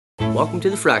Welcome to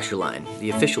the Fracture Line,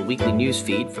 the official weekly news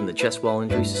feed from the Chest Wall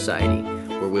Injury Society,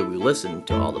 where we will listen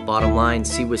to all the bottom line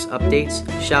CWIS updates,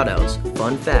 shoutouts,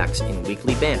 fun facts, and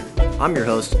weekly banter. I'm your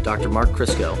host, Dr. Mark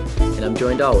Crisco, and I'm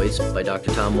joined always by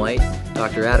Dr. Tom White,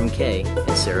 Dr. Adam Kay,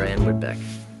 and Sarah Ann Whitbeck.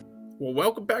 Well,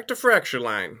 welcome back to Fracture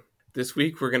Line. This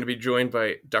week we're going to be joined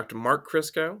by Dr. Mark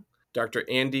Crisco, Dr.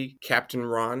 Andy Captain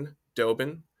Ron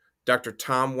Dobin, Dr.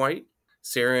 Tom White,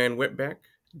 Sarah Ann Whitbeck,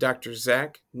 Dr.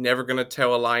 Zach Never Gonna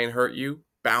Tell a Lie and Hurt You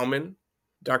Bauman,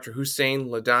 Dr. Husayn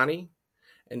Ladhani,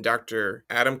 and Dr.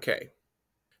 Adam Kay.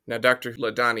 Now, Dr.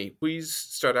 Ladhani, please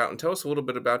start out and tell us a little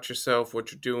bit about yourself,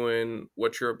 what you're doing,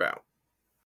 what you're about.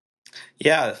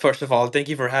 Yeah, first of all, thank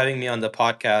you for having me on the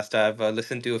podcast. I've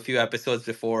listened to a few episodes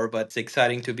before, but it's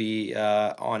exciting to be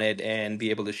on it and be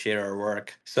able to share our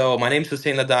work. So, my name's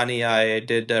Husayn Ladhani. I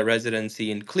did a residency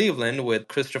in Cleveland with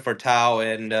Christopher Tao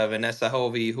and Vanessa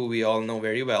Hovey, who we all know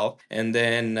very well. And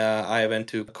then I went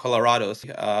to Colorado,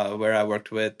 where I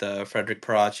worked with Frederick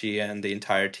Pieracci and the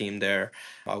entire team there.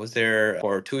 I was there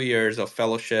for 2 years of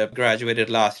fellowship, graduated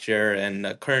last year,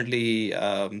 and currently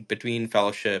between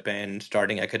fellowship and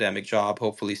starting academic job,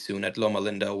 hopefully soon at Loma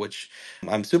Linda, which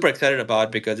I'm super excited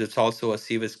about because it's also a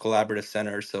CWIS collaborative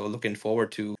center. So looking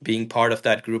forward to being part of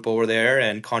that group over there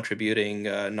and contributing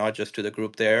not just to the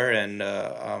group there and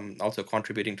also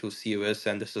contributing to CWIS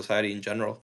and the society in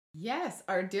general. Yes,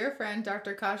 our dear friend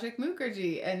Dr. Kaushik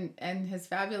Mukherjee and his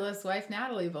fabulous wife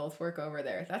Natalie both work over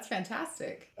there. That's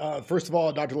fantastic. First of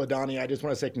all, Dr. Ladhani, I just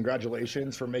want to say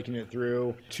congratulations for making it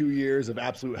through 2 years of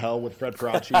absolute hell with Fred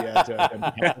Pieracci.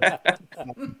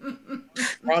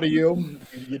 Proud of you.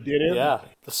 You did it. Yeah,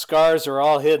 the scars are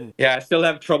all hidden. Yeah, I still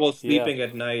have trouble sleeping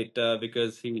at night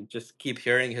because he just keep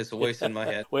hearing his voice in my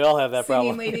head. We all have that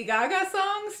Singing problem. Lady Gaga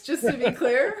songs, just to be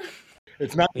clear.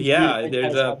 It's not. Yeah,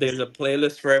 there's a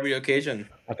playlist for every occasion.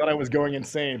 I thought I was going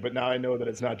insane, but now I know that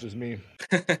it's not just me.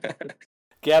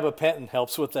 Gabapentin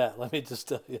helps with that. Let me just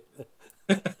tell you.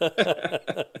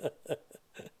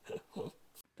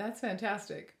 That's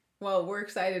fantastic. Well, we're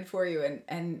excited for you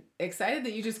and excited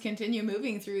that you just continue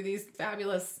moving through these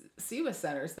fabulous CWIS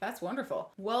centers. That's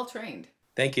wonderful. Well trained.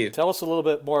 Thank you. Tell us a little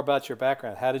bit more about your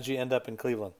background. How did you end up in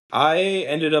Cleveland? I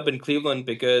ended up in Cleveland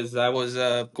because I was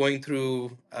going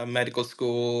through medical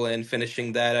school and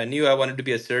finishing that. I knew I wanted to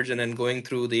be a surgeon, and going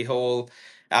through the whole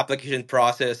application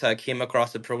process, I came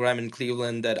across a program in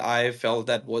Cleveland that I felt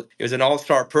that it was an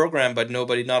all-star program, but not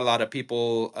a lot of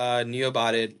people knew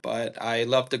about it. But I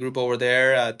loved the group over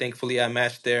there. Thankfully, I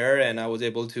matched there, and I was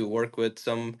able to work with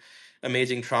some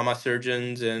amazing trauma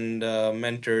surgeons and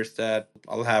mentors that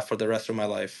I'll have for the rest of my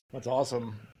life. That's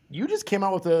awesome. You just came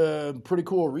out with a pretty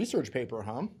cool research paper,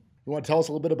 huh? You want to tell us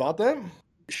a little bit about that?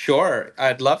 Sure,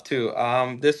 I'd love to.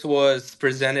 This was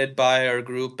presented by our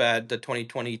group at the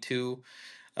 2022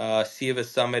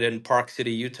 CWISummit in Park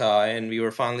City, Utah, and we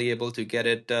were finally able to get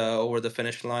it over the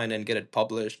finish line and get it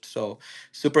published. So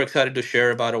super excited to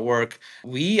share about our work.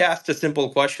 We asked a simple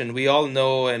question. We all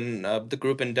know, and the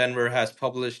group in Denver has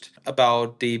published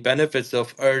about the benefits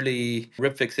of early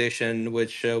rib fixation,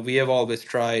 which we have always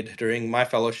tried during my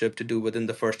fellowship to do within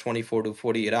the first 24 to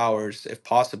 48 hours, if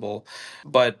possible.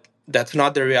 But that's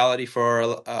not the reality for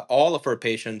all of our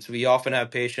patients. We often have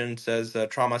patients as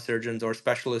trauma surgeons or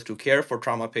specialists who care for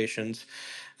trauma patients,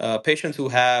 patients who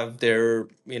have their,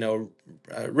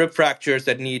 rib fractures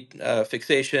that need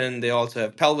fixation. They also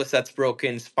have pelvis that's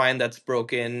broken, spine that's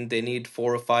broken. They need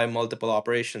 4 or 5 multiple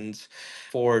operations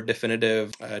for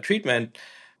definitive treatment.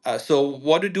 So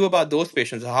what to do about those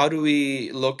patients? How do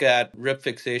we look at rib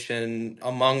fixation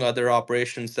among other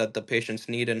operations that the patients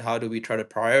need, and how do we try to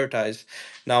prioritize?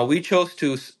 Now, we chose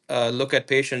to look at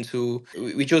patients who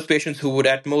would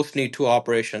at most need 2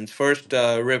 operations. First,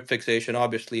 rib fixation,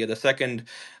 obviously. The second,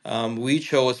 we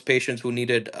chose patients who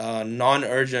needed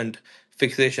non-urgent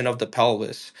fixation of the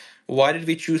pelvis. Why did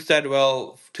we choose that?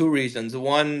 Well, 2 reasons.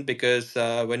 One, because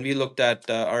when we looked at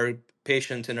our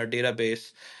patients in our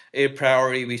database, a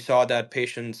priori, we saw that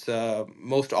patients,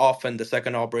 most often, the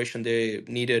second operation they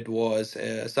needed was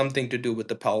something to do with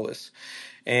the pelvis.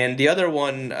 And the other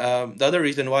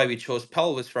reason why we chose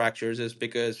pelvis fractures is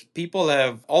because people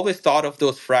have always thought of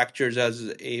those fractures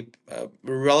as a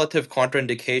relative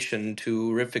contraindication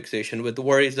to rib fixation, with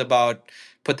worries about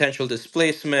potential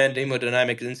displacement,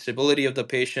 hemodynamic instability of the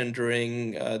patient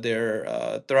during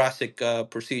their thoracic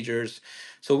procedures.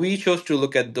 So we chose to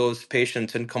look at those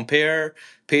patients and compare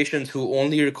patients who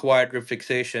only required rib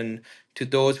fixation to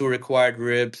those who required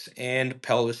ribs and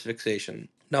pelvis fixation.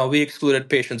 Now, we excluded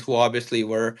patients who obviously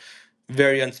were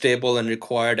very unstable and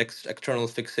required external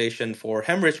fixation for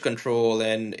hemorrhage control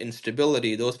and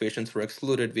instability. Those patients were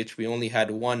excluded, which we only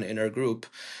had 1 in our group.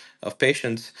 of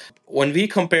patients. When we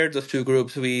compared those two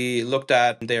groups, we looked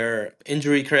at their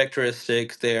injury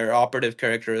characteristics, their operative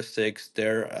characteristics,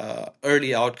 their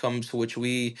early outcomes, which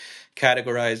we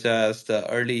categorize as the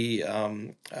early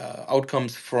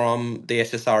outcomes from the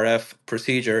SSRF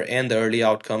procedure and the early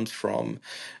outcomes from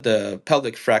the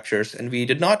pelvic fractures. And we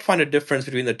did not find a difference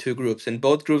between the two groups. In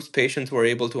both groups, patients were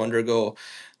able to undergo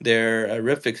their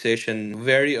rib fixation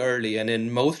very early. And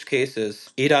in most cases,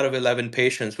 8 out of 11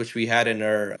 patients, which we had in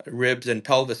our ribs and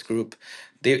pelvis group,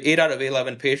 the 8 out of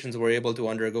 11 patients were able to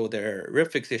undergo their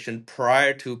rib fixation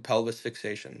prior to pelvis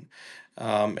fixation.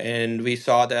 And we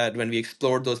saw that when we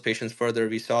explored those patients further,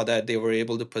 we saw that they were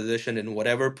able to position in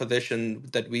whatever position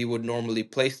that we would normally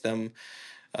place them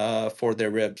for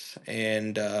their ribs.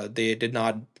 And they did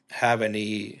not have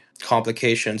any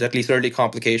complications, at least early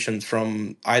complications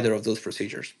from either of those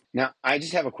procedures. Now, I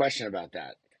just have a question about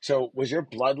that. So, was your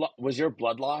blood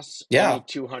loss Yeah. only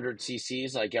 200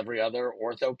 cc's like every other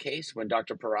ortho case when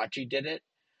Dr. Pieracci did it,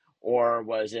 or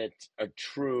was it a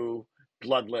true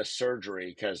bloodless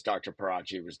surgery because Dr.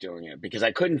 Pieracci was doing it? Because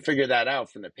I couldn't figure that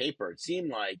out from the paper. It seemed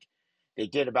like they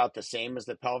did about the same as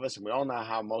the pelvis, and we all know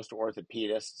how most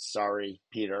orthopedists, sorry,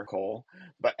 Peter Cole,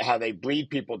 but how they bleed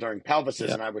people during pelvises,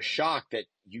 Yeah. and I was shocked that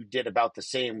you did about the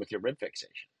same with your rib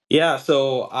fixation. Yeah,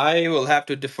 so I will have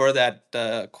to defer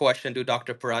that question to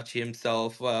Dr. Parachi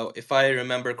himself. If I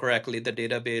remember correctly, the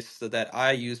database that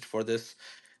I used for this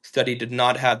study did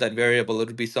not have that variable. It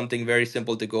would be something very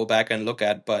simple to go back and look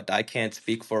at, but I can't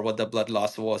speak for what the blood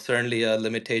loss was. Certainly a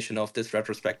limitation of this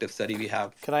retrospective study we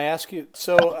have. Can I ask you?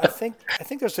 So I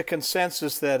think there's a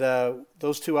consensus that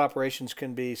those two operations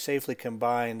can be safely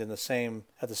combined at the same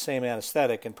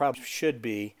anesthetic, and probably should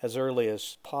be as early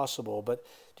as possible. But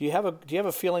do you have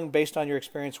a feeling based on your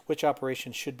experience which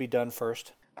operation should be done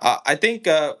first? I think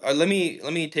let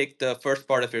me take the first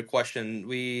part of your question.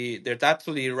 That's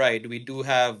absolutely right. We do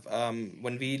have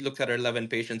when we looked at our 11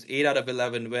 patients, 8 out of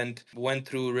 11 went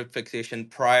through rib fixation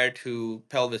prior to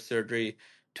pelvis surgery.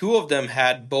 Two of them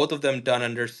had both of them done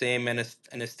under same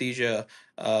anesthesia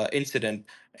incident,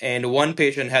 and one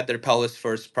patient had their pelvis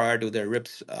first prior to their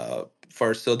ribs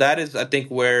first. So that is, I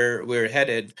think, where we're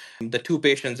headed. The two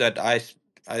patients that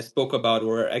I spoke about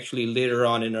were actually later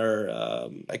on in our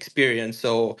experience.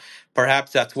 So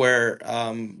perhaps that's where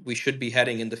we should be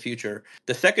heading in the future.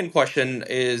 The second question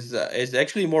is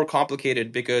actually more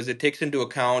complicated because it takes into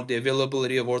account the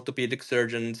availability of orthopedic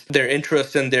surgeons, their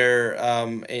interest in their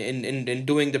in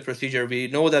doing the procedure. We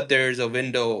know that there's a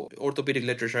window. Orthopedic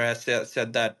literature has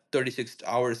said that 36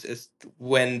 hours is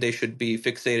when they should be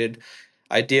fixated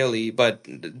ideally, but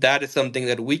that is something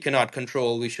that we cannot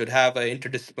control. We should have an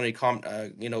interdisciplinary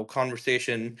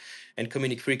conversation and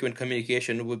frequent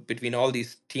communication between all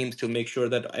these teams to make sure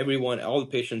that all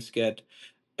patients get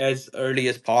as early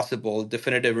as possible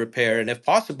definitive repair, and if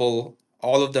possible,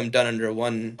 all of them done under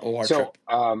one OR So,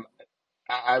 trip.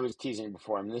 I was teasing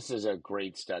before. I mean, this is a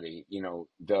great study. You know,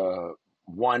 the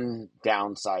one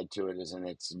downside to it is, and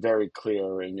it's very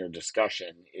clear in your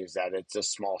discussion, is that it's a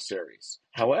small series.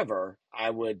 However,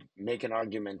 I would make an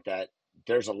argument that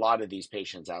there's a lot of these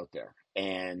patients out there.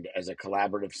 And as a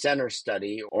collaborative center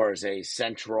study or as a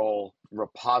central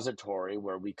repository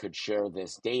where we could share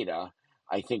this data,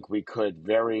 I think we could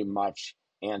very much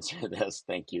answer this.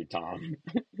 Thank you, Tom.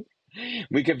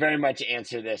 We could very much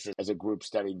answer this as a group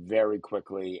study very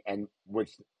quickly and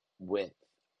with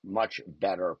much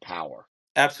better power.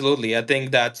 Absolutely. I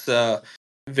think that's a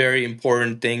very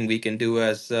important thing we can do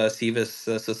as a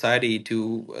CWIS society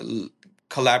to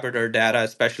collaborate our data,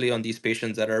 especially on these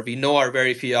patients we know are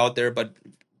very few out there, but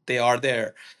they are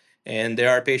there. And there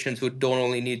are patients who don't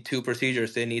only need two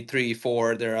procedures, they need three,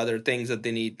 four. There are other things that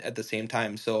they need at the same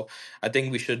time. So I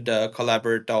think we should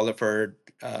collaborate all of our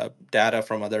data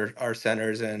from our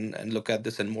centers and look at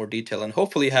this in more detail and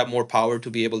hopefully have more power to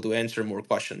be able to answer more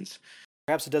questions.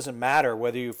 Perhaps it doesn't matter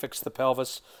whether you fix the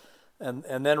pelvis and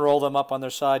then roll them up on their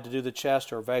side to do the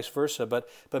chest or vice versa, but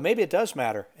maybe it does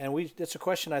matter. And it's a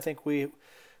question I think we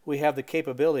have the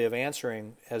capability of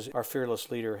answering, as our fearless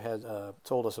leader has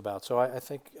told us about. So I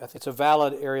think it's a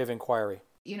valid area of inquiry.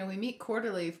 You know, we meet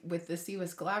quarterly with the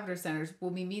CWIS Collaborative Centers.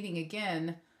 We'll be meeting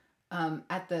again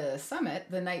at the summit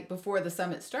the night before the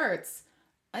summit starts.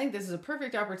 I think this is a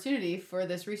perfect opportunity for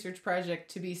this research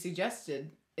project to be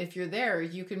suggested. If you're there,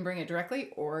 you can bring it directly,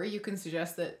 or you can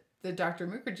suggest that the Dr.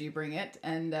 Mukherjee bring it,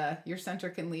 and your center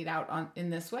can lead out in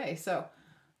this way. So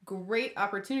great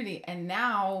opportunity, and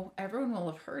now everyone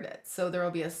will have heard it. So there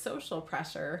will be a social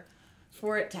pressure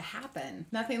for it to happen.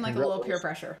 Nothing like a little peer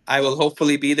pressure. I will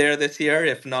hopefully be there this year.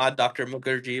 If not, Dr.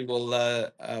 Mukherjee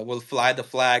will fly the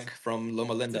flag from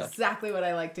Loma Linda. That's exactly what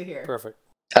I like to hear. Perfect.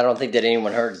 I don't think that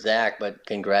anyone heard Zach, but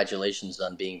congratulations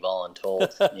on being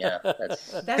voluntold. Yeah,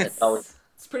 that's always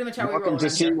That's pretty much how we roll Welcome to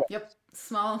around here. CWIS. Yep.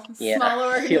 Small yeah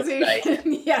feels nice.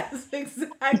 organization. Yes,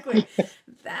 exactly.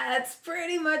 That's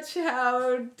pretty much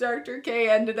how Dr. K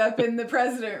ended up in the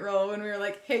president role when we were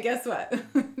like, hey, guess what?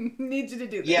 Need you to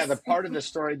do this. Yeah, the part of the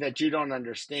story that you don't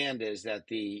understand is that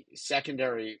the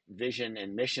secondary vision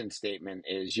and mission statement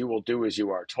is you will do as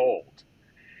you are told,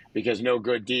 because no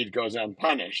good deed goes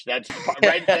unpunished. That's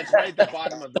right. That's right at the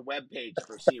bottom of the webpage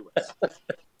for CWIS.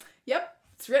 Yep.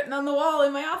 It's written on the wall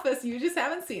in my office. You just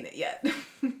haven't seen it yet.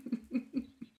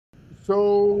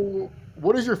 So,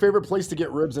 what is your favorite place to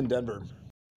get ribs in Denver?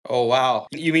 Oh, wow.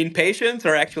 You mean patience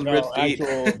or actual ribs No, to eat?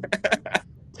 actual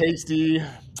tasty,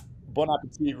 bon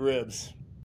appetit ribs.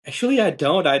 Actually, I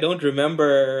don't. I don't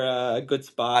remember a good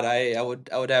spot. I would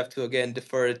have to again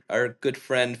defer to our good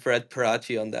friend Fred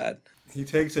Pieracci on that. He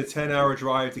takes a 10-hour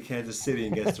drive to Kansas City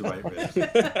and gets the right ribs.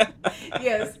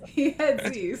 Yes, he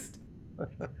heads east.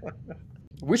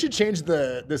 We should change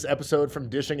this episode from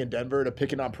dishing in Denver to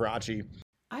picking on Pieracci.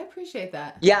 I appreciate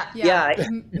that. Yeah,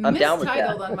 I'm down with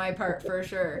mistitled that. on my part for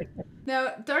sure.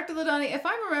 Now, Dr. Ladhani, if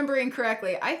I'm remembering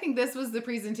correctly, I think this was the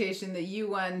presentation that you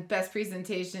won best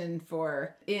presentation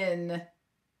for in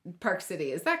Park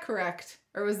City. Is that correct?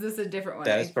 Or was this a different one?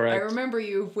 That is correct. I remember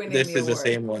you winning This the is award. the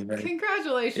same one, right?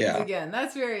 Congratulations Yeah. again.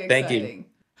 That's very Thank you. exciting.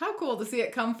 How cool to see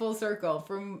it come full circle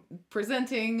from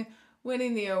presenting,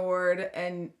 winning the award,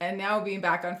 and now being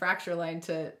back on FractureLine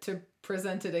to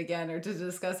present it again or to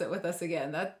discuss it with us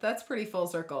again. That's pretty full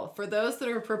circle. For those that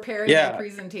are preparing their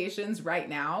presentations right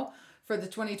now for the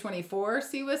 2024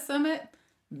 CWIS Summit,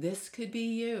 this could be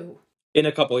you. In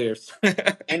a couple years.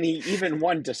 And he even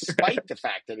won despite the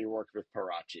fact that he worked with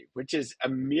Pieracci, which is a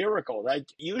miracle. Like,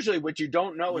 usually what you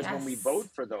don't know is when we vote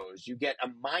for those, you get a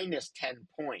minus 10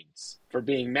 points for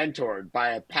being mentored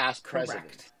by a past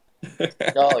president.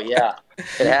 Oh yeah,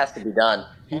 it has to be done.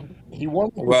 He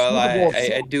won. Well,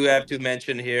 I do have to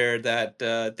mention here that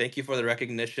thank you for the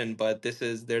recognition, but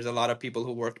there's a lot of people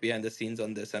who worked behind the scenes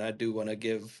on this, and I do want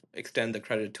to extend the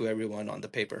credit to everyone on the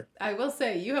paper. I will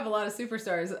say you have a lot of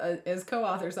superstars as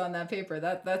co-authors on that paper.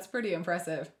 That's pretty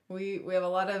impressive. We have a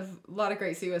lot of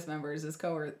great CWIS members as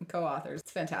co-authors.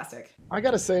 It's fantastic. I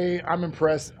gotta say, I'm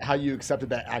impressed how you accepted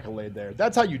that accolade there.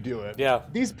 That's how you do it. Yeah.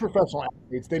 These professional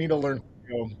athletes, they need to learn.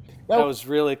 That was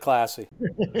really classy.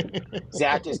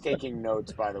 Zach is taking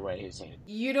notes, by the way, Husayn.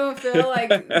 You don't feel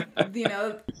like,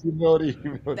 Humility.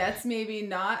 That's maybe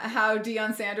not how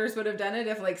Deion Sanders would have done it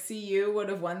if like CU would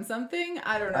have won something.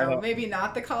 I don't know. Maybe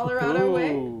not the Colorado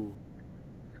way.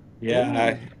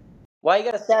 Yeah. Why you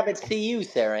gotta stab at CU,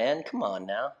 Sarah Ann? Come on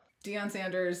now. Deion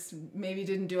Sanders maybe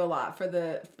didn't do a lot for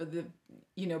the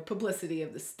publicity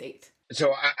of the state.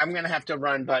 So I'm going to have to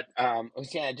run, but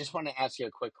Husayn, I just want to ask you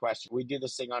a quick question. We do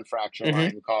this thing on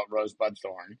FractureLine, we call it Rosebud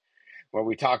Thorn, where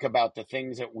we talk about the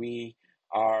things that we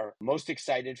are most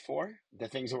excited for, the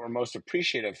things that we're most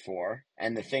appreciative for,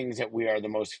 and the things that we are the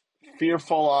most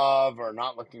fearful of or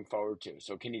not looking forward to.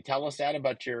 So can you tell us that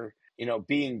about your,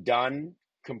 being done,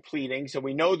 completing? So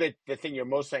we know that the thing you're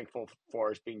most thankful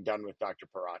for is being done with Dr.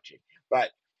 Pieracci, but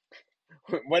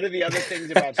what are the other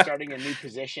things about starting a new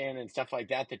position and stuff like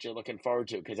that you're looking forward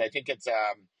to? Because I think it's,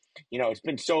 it's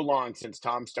been so long since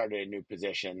Tom started a new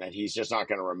position that he's just not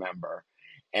going to remember.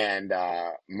 And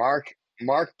Mark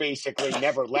basically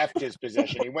never left his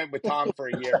position. He went with Tom for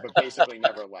a year, but basically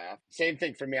never left. Same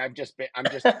thing for me. I'm just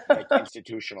like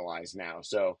institutionalized now.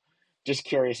 So just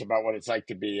curious about what it's like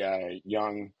to be a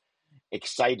young,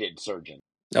 excited surgeon.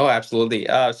 Oh, absolutely.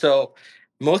 So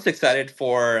most excited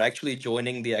for actually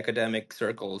joining the academic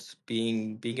circles,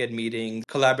 being at meetings,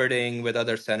 collaborating with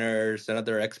other centers and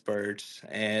other experts,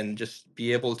 and just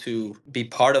be able to be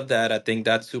part of that. I think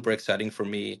that's super exciting for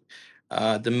me.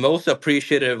 The most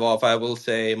appreciative of, I will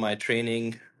say, my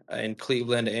training in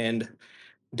Cleveland and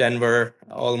Denver,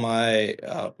 all my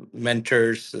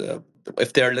mentors,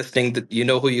 if they're listening, you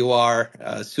know who you are.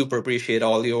 Super appreciate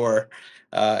all your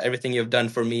everything you've done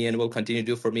for me and will continue to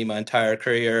do for me my entire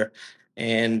career.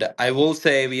 And I will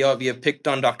say we have picked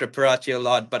on Dr. Pieracci a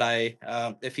lot, but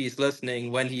if he's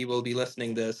listening, when he will be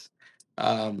listening this,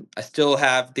 I still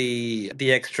have the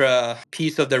extra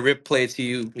piece of the rib plates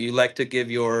you like to give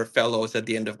your fellows at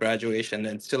the end of graduation,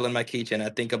 and still in my kitchen. I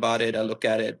think about it, I look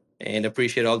at it, and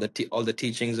appreciate all the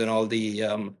teachings and all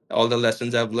the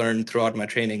lessons I've learned throughout my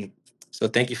training. So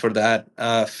thank you for that.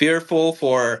 Fearful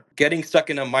for getting stuck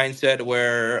in a mindset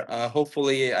where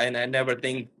hopefully I never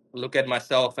look at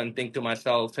myself and think to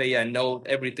myself, hey, I know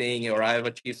everything or I've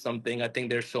achieved something. I think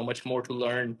there's so much more to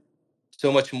learn, so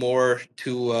much more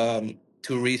to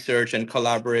research and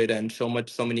collaborate, and so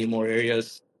many more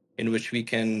areas in which we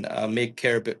can make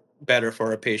care better for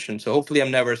our patients. So hopefully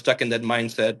I'm never stuck in that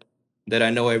mindset that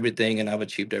I know everything and I've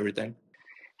achieved everything.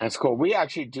 That's cool. We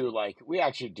actually do like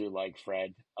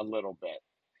Fred a little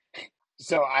bit.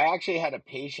 So I actually had a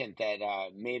patient that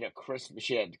made a Christmas.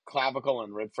 She had clavicle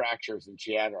and rib fractures, and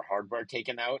she had her hardware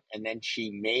taken out. And then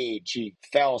she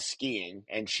fell skiing,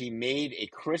 and she made a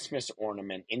Christmas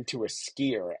ornament into a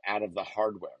skier out of the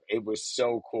hardware. It was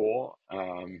so cool.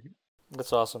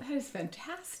 That's awesome. That is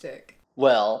fantastic.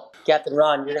 Well, Captain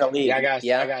Ron, you're going to leave. Yeah, guys.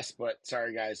 Yeah? I got split.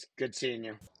 Sorry, guys. Good seeing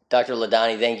you. Dr.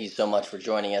 Ladhani, thank you so much for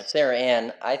joining us. Sarah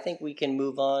Ann, I think we can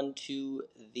move on to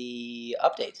the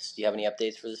updates. Do you have any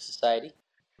updates for the society?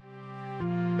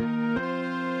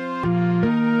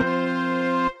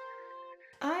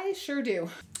 I sure do.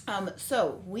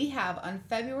 So we have on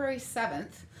February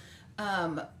 7th,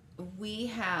 we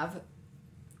have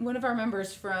one of our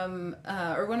members from,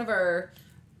 or one of our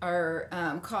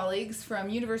colleagues from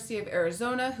University of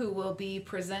Arizona who will be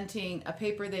presenting a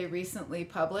paper they recently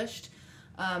published.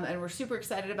 And we're super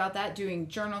excited about that, doing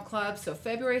Journal Club. So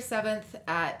February 7th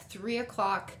at 3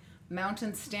 o'clock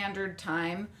Mountain Standard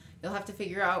Time. You'll have to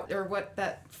figure out or what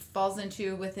that falls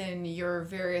into within your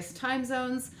various time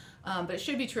zones. But it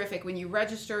should be terrific. When you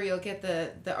register, you'll get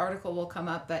the article will come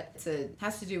up, but it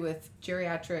has to do with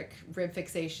geriatric rib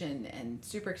fixation, and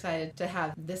super excited to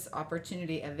have this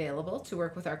opportunity available to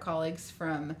work with our colleagues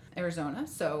from Arizona.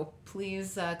 So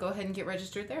please go ahead and get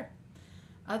registered there.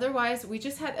 Otherwise, we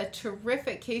just had a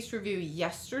terrific case review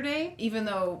yesterday. Even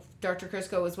though Dr.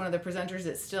 Crisco was one of the presenters,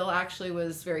 it still actually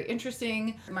was very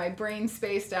interesting. My brain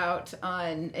spaced out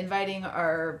on inviting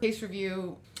our case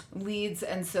review leads,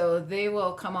 and so they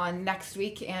will come on next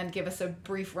week and give us a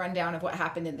brief rundown of what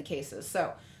happened in the cases.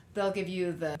 So they'll give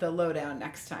you the lowdown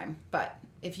next time. But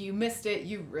if you missed it,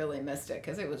 you really missed it,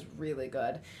 because it was really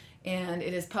good. And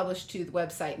it is published to the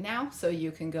website now, so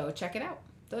you can go check it out.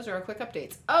 Those are our quick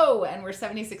updates. Oh, and we're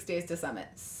 76 days to Summit.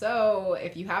 So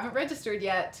if you haven't registered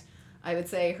yet, I would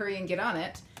say hurry and get on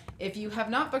it. If you have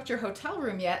not booked your hotel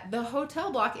room yet, the hotel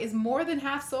block is more than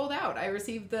half sold out. I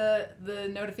received the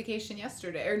notification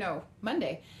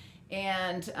Monday.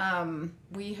 And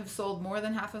we have sold more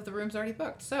than half of the rooms already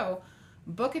booked. So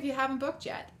book if you haven't booked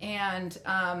yet. And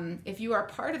if you are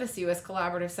part of a CWIS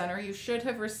Collaborative Center, you should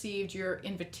have received your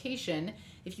invitation.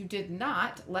 If you did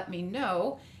not, let me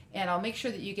know. And I'll make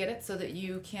sure that you get it so that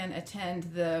you can attend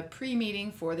the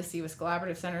pre-meeting for the CWIS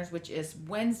Collaborative Centers, which is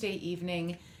Wednesday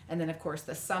evening. And then, of course,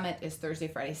 the summit is Thursday,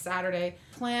 Friday, Saturday.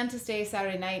 Plan to stay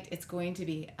Saturday night. It's going to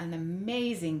be an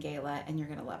amazing gala, and you're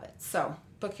going to love it. So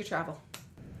book your travel.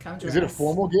 Come join us. Is it a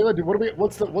formal gala?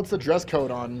 What's the dress code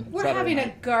on We're Saturday having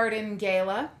night? a garden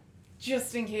gala,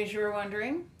 just in case you were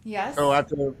wondering. Yes. Oh, I have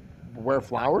to wear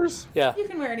flowers? Yeah. You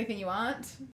can wear anything you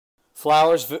want.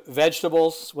 Flowers,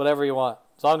 vegetables, whatever you want,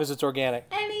 as long as it's organic.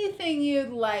 Anything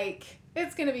you'd like.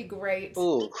 It's going to be great.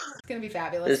 Ooh, It's going to be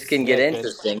fabulous. this can get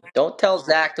interesting. Don't tell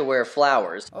Zach to wear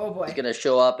flowers. Oh, boy. He's going to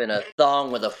show up in a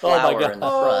thong with a flower in the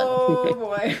front. Oh,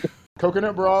 boy.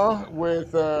 Coconut bra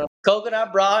with...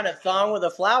 Coconut bra and a thong with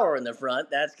a flower in the front.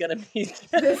 That's going to be...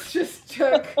 This just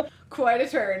took quite a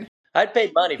turn. I'd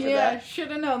pay money for Yeah, that.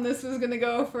 should have known this was going to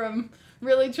go from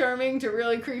really charming to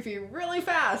really creepy really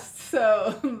fast.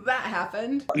 So that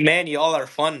happened. Man, y'all are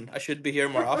fun. I should be here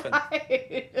more often.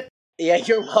 Right. Yeah,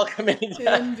 you're welcome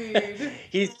anytime.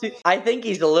 Indeed. I think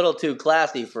he's a little too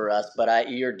classy for us, but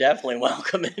you're definitely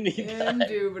welcome anytime.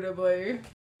 Indubitably.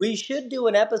 We should do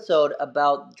an episode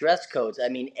about dress codes. I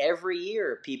mean, every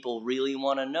year people really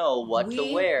want to know what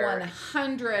to wear.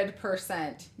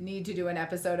 100% need to do an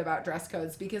episode about dress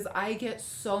codes, because I get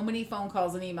so many phone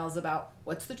calls and emails about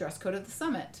what's the dress code of the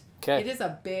summit. Okay. It is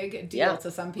a big deal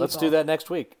to some people. Let's do that next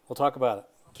week. We'll talk about it.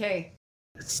 Okay.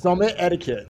 Summit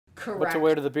etiquette. Correct. What to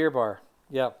wear to the beer bar.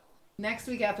 Yeah. Next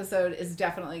week episode is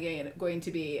definitely going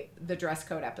to be the dress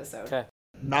code episode. Okay.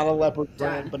 Not a leopard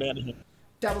Done. banana.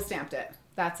 Double stamped it.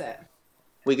 That's it.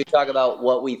 We could talk about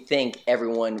what we think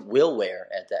everyone will wear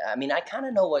at that. I mean, I kind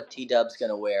of know what T-Dub's going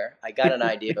to wear. I got an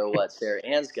idea of what Sarah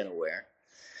Ann's going to wear.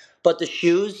 But the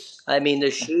shoes, can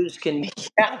be,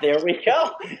 yeah, there we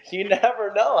go. You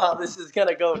never know how this is going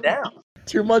to go down.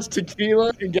 Too much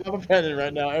tequila and gabapentin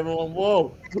right now. Everyone,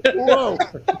 whoa.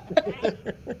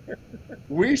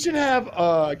 We should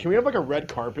have, can we have like a red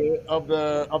carpet of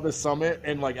the summit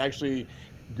and like actually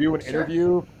do an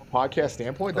interview from a podcast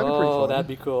standpoint? That'd be pretty fun. That'd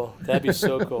be cool. That'd be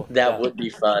so cool. That would be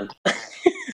fun.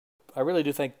 I really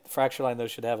do think FractureLine, though,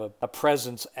 should have a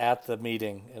presence at the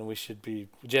meeting, and we should be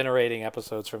generating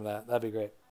episodes from that. That'd be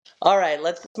great. All right,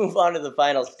 let's move on to the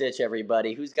final stitch,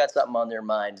 everybody. Who's got something on their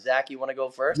mind? Zach, you want to go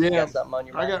first? Yeah, You got something on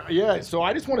your mind? so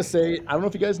I just want to say, I don't know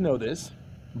if you guys know this,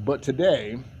 but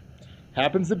today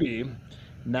happens to be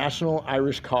National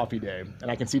Irish Coffee Day.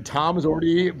 And I can see Tom has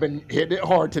already been hitting it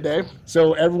hard today.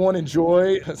 So everyone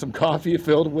enjoy some coffee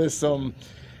filled with some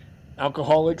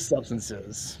alcoholic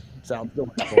substances. Sounds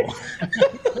delightful.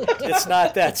 It's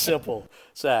not that simple,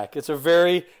 Zach. It's a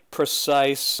very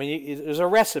precise. I mean, there's a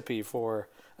recipe for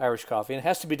Irish coffee, and it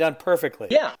has to be done perfectly.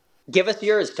 Yeah. Give us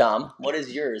yours, Tom. What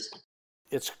is yours?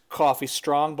 It's coffee,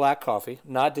 strong black coffee,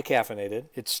 not decaffeinated.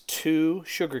 It's 2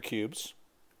 sugar cubes.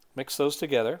 Mix those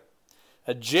together.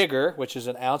 A jigger, which is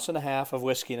 1.5 ounces of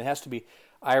whiskey, and it has to be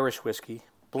Irish whiskey,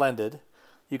 blended.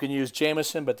 You can use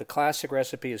Jameson, but the classic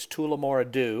recipe is Tullamore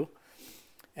Dew.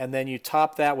 And then you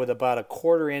top that with about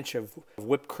 1/4 inch of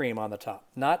whipped cream on the top.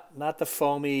 Not the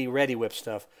foamy, ready whip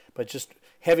stuff, but just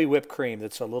heavy whipped cream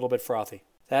that's a little bit frothy.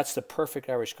 That's the perfect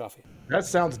Irish coffee. That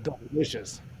sounds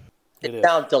delicious. It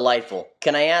sounds delightful.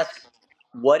 Can I ask,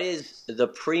 what is the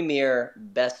premier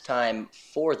best time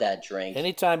for that drink?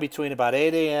 Anytime between about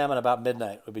 8 a.m. and about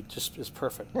midnight would be is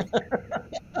perfect.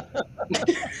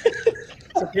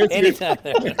 Anytime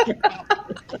there.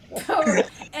 So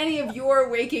any of your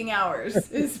waking hours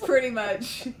is pretty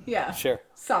much, yeah. Sure.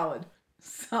 Solid.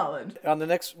 On the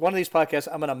next one of these podcasts,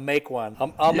 I'm going to make one.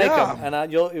 I'll make them, and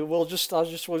we'll just go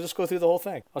through the whole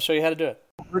thing. I'll show you how to do it.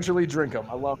 Virtually drink them.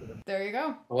 I love it. There you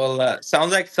go. Well,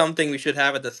 sounds like something we should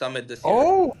have at the summit this year.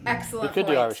 Oh, Excellent We could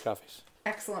point. do Irish coffees.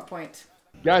 Excellent point.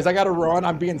 guys, I got to run.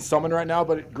 I'm being summoned right now,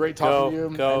 but great talking to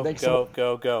you.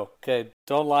 Go. Okay,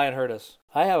 don't lie and hurt us.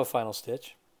 I have a final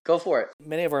stitch. Go for it.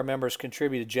 Many of our members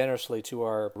contributed generously to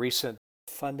our recent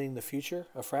Funding the Future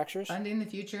of Fractures. Funding the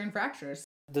future in fractures.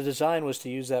 The design was to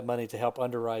use that money to help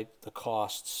underwrite the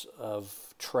costs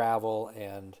of travel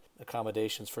and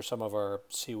accommodations for some of our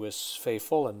CWIS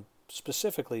faithful, and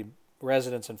specifically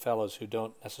residents and fellows who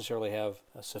don't necessarily have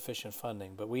sufficient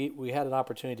funding. But we had an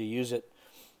opportunity to use it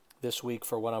this week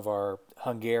for one of our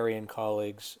Hungarian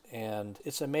colleagues, and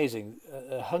it's amazing.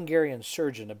 A Hungarian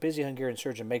surgeon, a busy Hungarian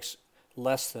surgeon, makes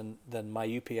less than my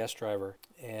UPS driver,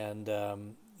 and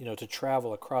to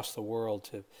travel across the world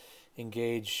to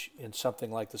engage in something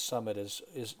like the summit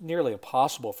is nearly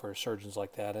impossible for surgeons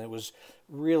like that, and it was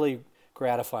really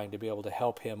gratifying to be able to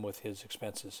help him with his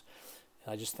expenses.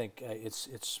 And I just think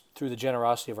it's through the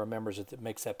generosity of our members that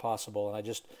makes that possible, and it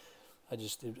just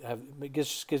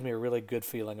gives me a really good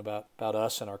feeling about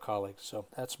us and our colleagues. So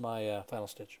that's my final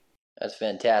stitch. That's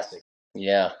fantastic.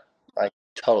 Yeah, I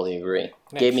totally agree.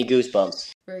 Thanks. Gave me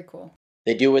goosebumps. Very cool.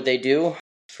 They do what they do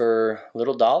for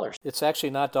little dollars. It's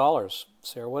actually not dollars,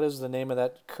 Sarah. What is the name of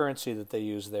that currency that they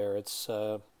use there? It's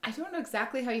I don't know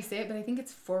exactly how you say it, but I think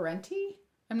it's forenti.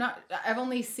 I've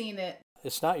only seen it.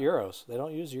 It's not euros. They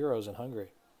don't use euros in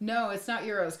Hungary. No, it's not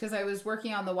euros, because I was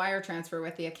working on the wire transfer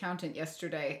with the accountant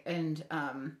yesterday, and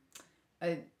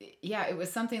it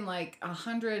was something like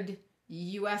 $100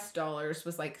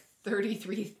 was like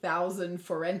 33,000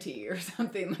 forenti or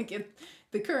something. Like it,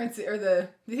 the currency or the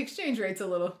exchange rate's a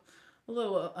little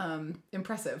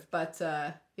impressive, but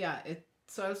so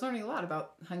I was learning a lot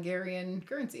about Hungarian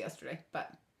currency yesterday,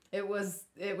 but it was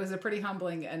a pretty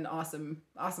humbling and awesome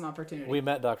opportunity. We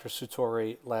met Dr.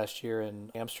 Sutori last year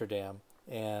in Amsterdam,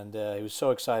 and he was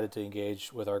so excited to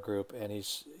engage with our group, and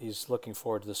he's looking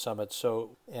forward to the summit.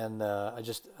 I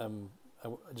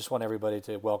just want everybody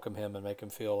to welcome him and make him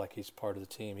feel like he's part of the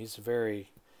team. He's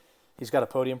got a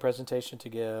podium presentation to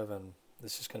give, and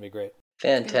this is going to be great.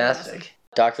 Fantastic.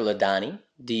 Dr. Ladhani,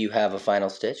 do you have a final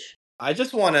stitch? I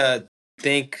just want to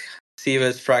thank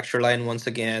CWIS FractureLine once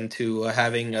again to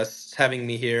having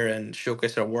me here and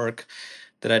showcase our work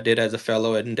that I did as a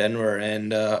fellow in Denver,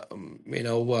 and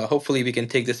hopefully we can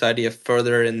take this idea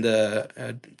further in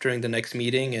during the next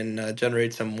meeting and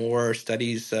generate some more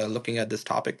studies looking at this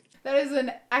topic. That is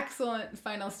an excellent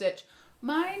final stitch.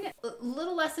 Mine, a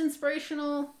little less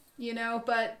inspirational,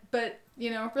 but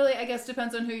really, I guess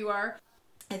depends on who you are.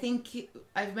 I think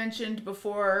I've mentioned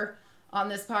before on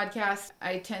this podcast,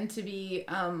 I tend to be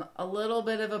a little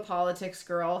bit of a politics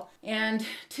girl, and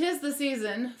 'tis the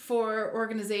season for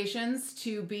organizations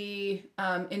to be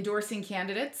endorsing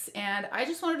candidates, and I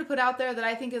just wanted to put out there that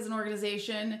I think as an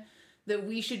organization that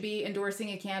we should be endorsing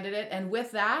a candidate, and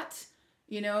with that,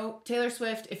 Taylor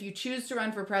Swift, if you choose to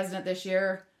run for president this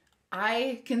year,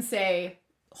 I can say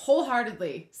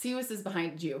wholeheartedly, CWIS is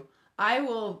behind you. I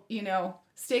will,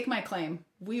 stake my claim.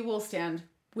 We will stand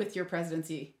with your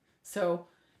presidency. So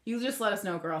you just let us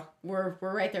know, girl. We're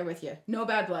right there with you. No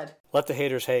bad blood. Let the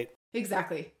haters hate.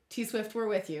 Exactly. T-Swift, we're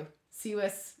with you.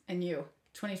 CWIS and you.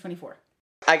 2024.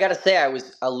 I got to say, I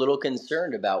was a little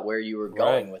concerned about where you were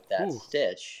going with that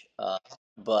stitch.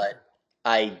 But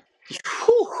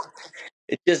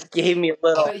it just gave me a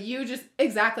little... But you just,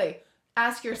 exactly.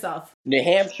 Ask yourself. New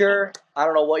Hampshire, I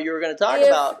don't know what you were going to talk If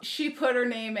about. she put her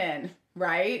name in,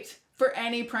 right, for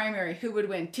any primary, who would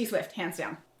win? T-Swift, hands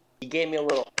down. You gave me a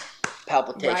little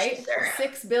palpitation Right? there.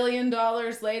 $6 billion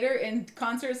later in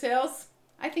concert sales.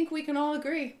 I think we can all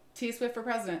agree. T-Swift for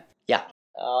president. Yeah.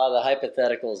 The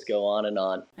hypotheticals go on and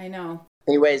on. I know.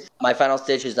 Anyways, my final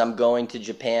stitch is I'm going to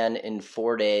Japan in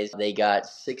 4 days. They got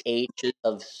 6 inches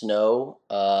of snow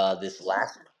this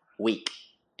last week.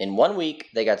 In 1 week,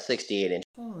 they got 68 inches.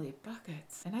 Holy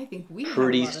buckets. And I think we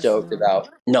Pretty have a lot stoked of snow. about.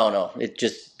 No, it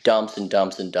just dumps and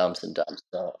dumps and dumps and dumps.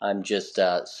 So I'm just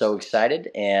so excited,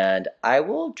 and I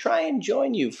will try and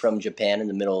join you from Japan in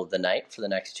the middle of the night for the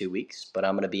next 2 weeks, but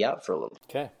I'm going to be out for a little.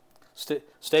 Okay.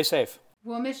 Stay safe.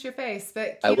 We'll miss your face,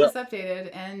 but I keep will. us updated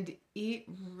and eat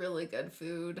really good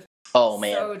food. Oh,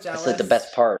 man. So That's jealous. like the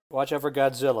best part. Watch out for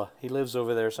Godzilla. He lives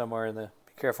over there somewhere in the...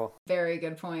 Be careful. Very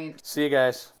good point. See you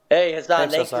guys. Hey, Hassan,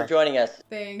 thanks Hassan. for joining us.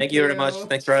 Thank you. Thank you very much.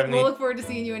 Thanks for having me. We'll look forward to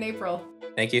seeing you in April.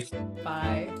 Thank you.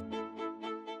 Bye.